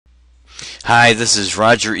Hi, this is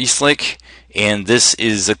Roger Eastlick, and this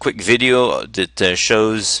is a quick video that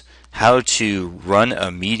shows how to run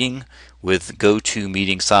a meeting with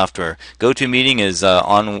GoToMeeting software. GoToMeeting is a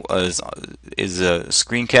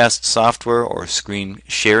screencast software or screen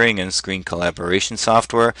sharing and screen collaboration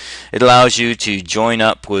software. It allows you to join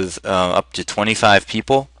up with up to 25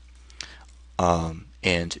 people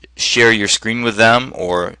and share your screen with them,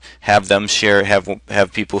 or have them share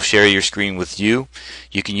have people share your screen with you.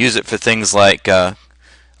 You can use it for things like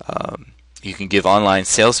you can give online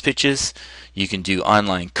sales pitches, you can do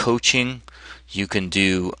online coaching, you can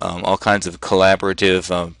do all kinds of collaborative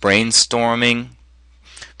brainstorming,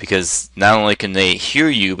 because not only can they hear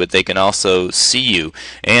you, but they can also see you.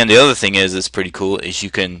 And the other thing is, it's pretty cool, is you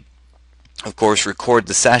can of course record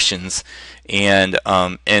the sessions and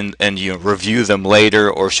you know, review them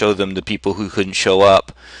later or show them to people who couldn't show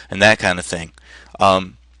up and that kind of thing.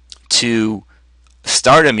 To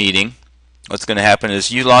start a meeting, what's going to happen is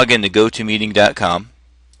you log into GoToMeeting.com.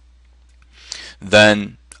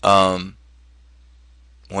 Then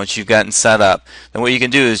once you've gotten set up, then what you can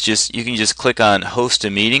do is you can just click on host a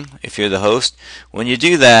meeting if you're the host. When you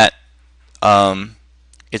do that,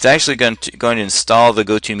 it's actually going to install the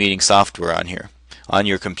GoToMeeting software on here on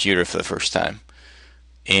your computer for the first time.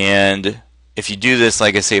 And if you do this,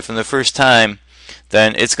 like I say, from the first time,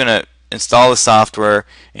 then it's going to install the software,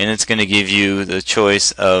 and it's going to give you the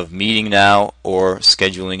choice of meeting now or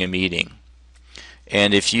scheduling a meeting.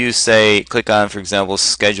 And if you say click on, for example,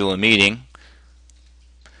 schedule a meeting,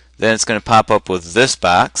 then it's going to pop up with this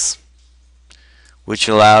box, which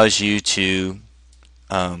allows you to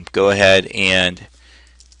go ahead and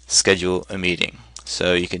schedule a meeting.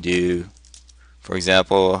 So you can do, for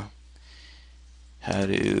example, how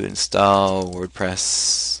to install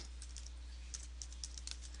WordPress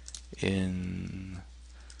in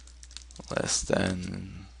less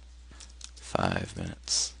than 5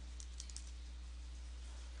 minutes.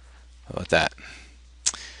 How about that?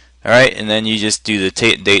 Alright, and then you just do the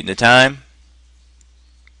date and the time.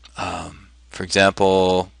 For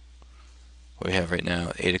example, what we have right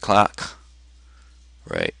now, 8 o'clock.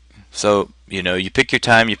 Right. So, you know, you pick your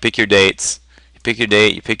time, you pick your dates, you pick your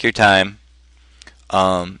date, you pick your time.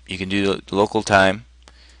 You can do the local time,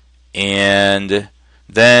 and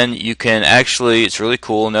then you can actually, it's really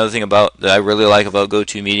cool. Another thing that I really like about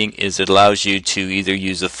GoToMeeting is it allows you to either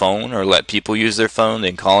use a phone or let people use their phone. They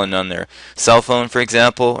can call in on their cell phone, for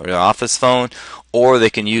example, or their office phone, or they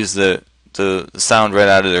can use the sound right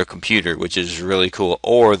out of their computer, which is really cool,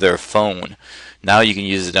 or their phone. Now you can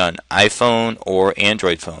use it on iPhone or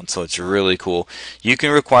Android phone, so it's really cool. You can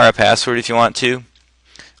require a password if you want to,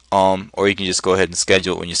 or you can just go ahead and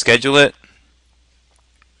schedule it. When you schedule it,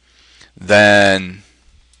 then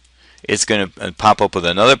it's going to pop up with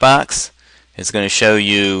another box. It's going to show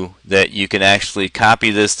you that you can actually copy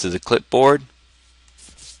this to the clipboard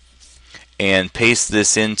and paste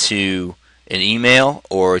this into an email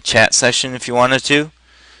or a chat session if you wanted to.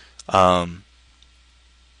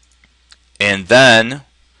 And then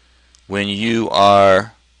when you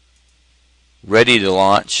are ready to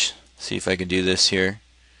launch, see if I can do this here.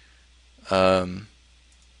 You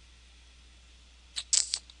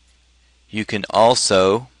can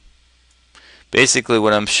also, basically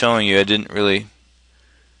what I'm showing you, I didn't really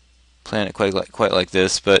plan it quite like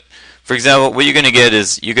this, but for example, what you're going to get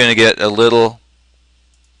is you're going to get a little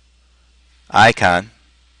icon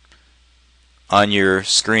on your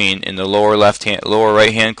screen in the lower lower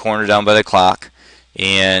right hand corner down by the clock,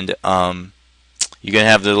 and you're going to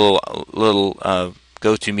have the little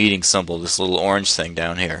GoToMeeting symbol, this little orange thing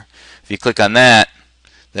down here. If you click on that,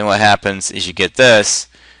 then what happens is you get this,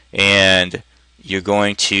 and you're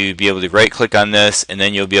going to be able to right click on this, and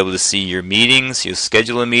then you'll be able to see your meetings. You'll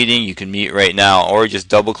schedule a meeting, you can meet right now, or just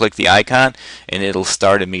double click the icon and it'll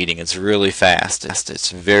start a meeting. It's really fast. It's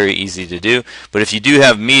very easy to do. But if you do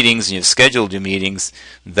have meetings and you've scheduled your meetings,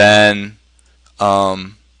 then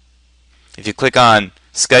if you click on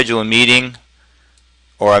schedule a meeting,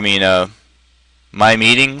 or my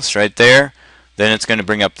meetings right there, then it's going to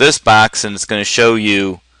bring up this box and it's going to show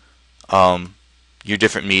you your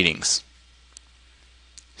different meetings.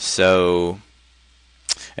 So,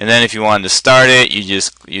 and then if you wanted to start it, you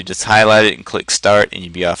just highlight it and click start, and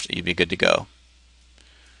you'd be good to go.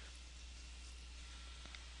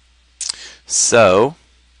 So,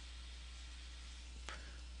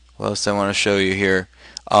 what else I want to show you here?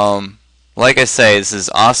 Like I say, this is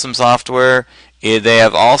awesome software. They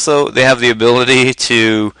have the ability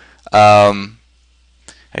to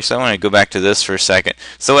actually, I want to go back to this for a second.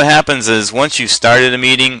 So what happens is, once you've started a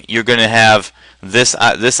meeting, you're going to have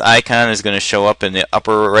this icon is going to show up in the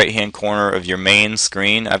upper right hand corner of your main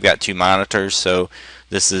screen. I've got two monitors, so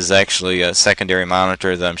this is actually a secondary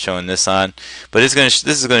monitor that I'm showing this on. But this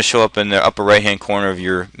is going to show up in the upper right hand corner of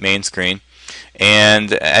your main screen.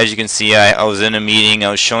 And as you can see, I was in a meeting.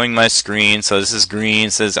 I was showing my screen. So this is green.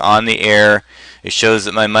 It says on the air. It shows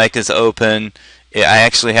that my mic is open. I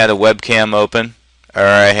actually had a webcam open. Or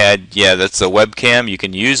that's a webcam. You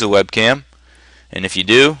can use a webcam. And if you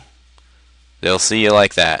do, they'll see you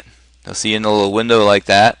like that. They'll see you in a little window like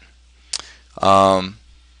that.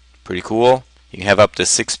 Pretty cool. You can have up to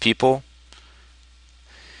 6 people.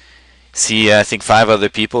 See, I think 5 other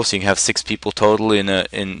people, so you can have 6 people total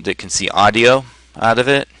that can see audio out of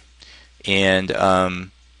it. And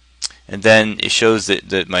then it shows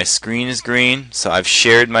that my screen is green. So I've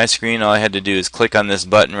shared my screen. All I had to do is click on this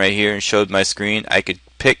button right here and showed my screen. I could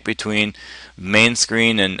pick between main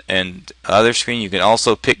screen and other screen. You can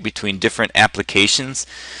also pick between different applications.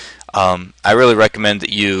 I really recommend that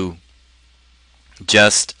you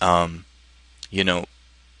just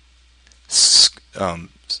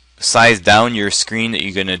size down your screen that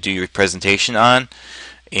you're going to do your presentation on,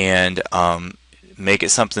 and make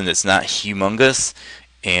it something that's not humongous,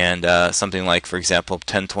 and something like, for example,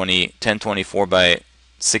 1024 by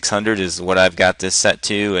 600 is what I've got this set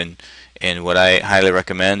to, and what I highly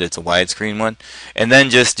recommend. It's a widescreen one. And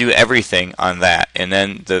then just do everything on that. And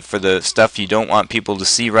then for the stuff you don't want people to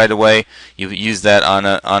see right away, you use that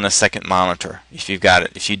on a second monitor if you've got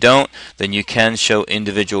it. If you don't, then you can show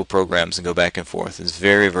individual programs and go back and forth. It's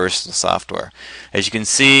very versatile software. As you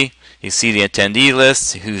see the attendee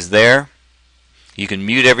list, who's there. You can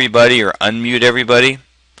mute everybody or unmute everybody.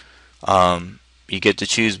 You get to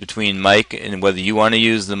choose between mic and whether you want to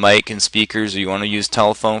use the mic and speakers or you want to use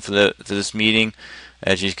telephone for this meeting.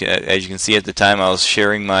 As you can see, at the time I was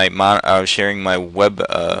sharing my webcam.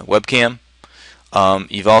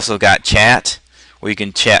 You've also got chat, where you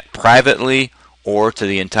can chat privately or to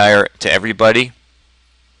everybody.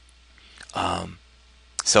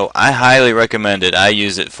 So I highly recommend it. I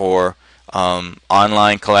use it for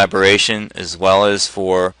online collaboration as well as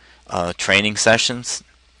for training sessions.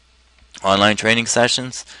 Online training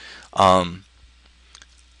sessions, and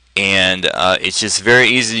it's just very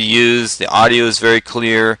easy to use. The audio is very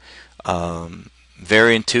clear,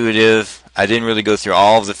 very intuitive. I didn't really go through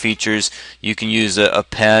all of the features. You can use a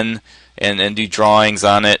pen and do drawings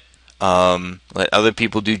on it. Let other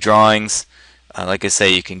people do drawings. Like I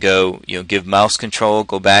say, you can give mouse control,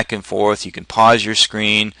 go back and forth. You can pause your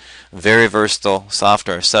screen. Very versatile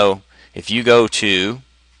software. So if you go to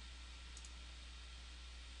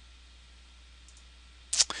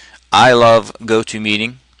I love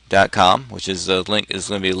GoToMeeting.com, which is going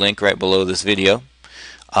to be a link right below this video.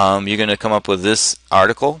 You're going to come up with this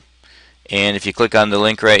article, and if you click on the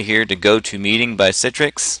link right here to GoToMeeting by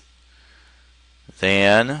Citrix,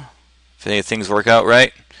 then if things work out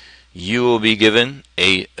right, you will be given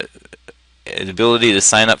an ability to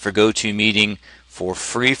sign up for GoToMeeting for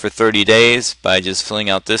free for 30 days by just filling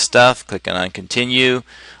out this stuff, clicking on continue.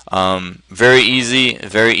 Very easy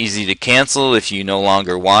to cancel if you no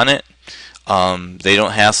longer want it. They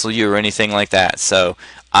don't hassle you or anything like that. So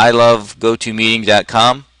I love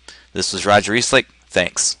GoToMeeting.com. This was Roger Eastlick.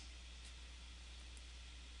 Thanks.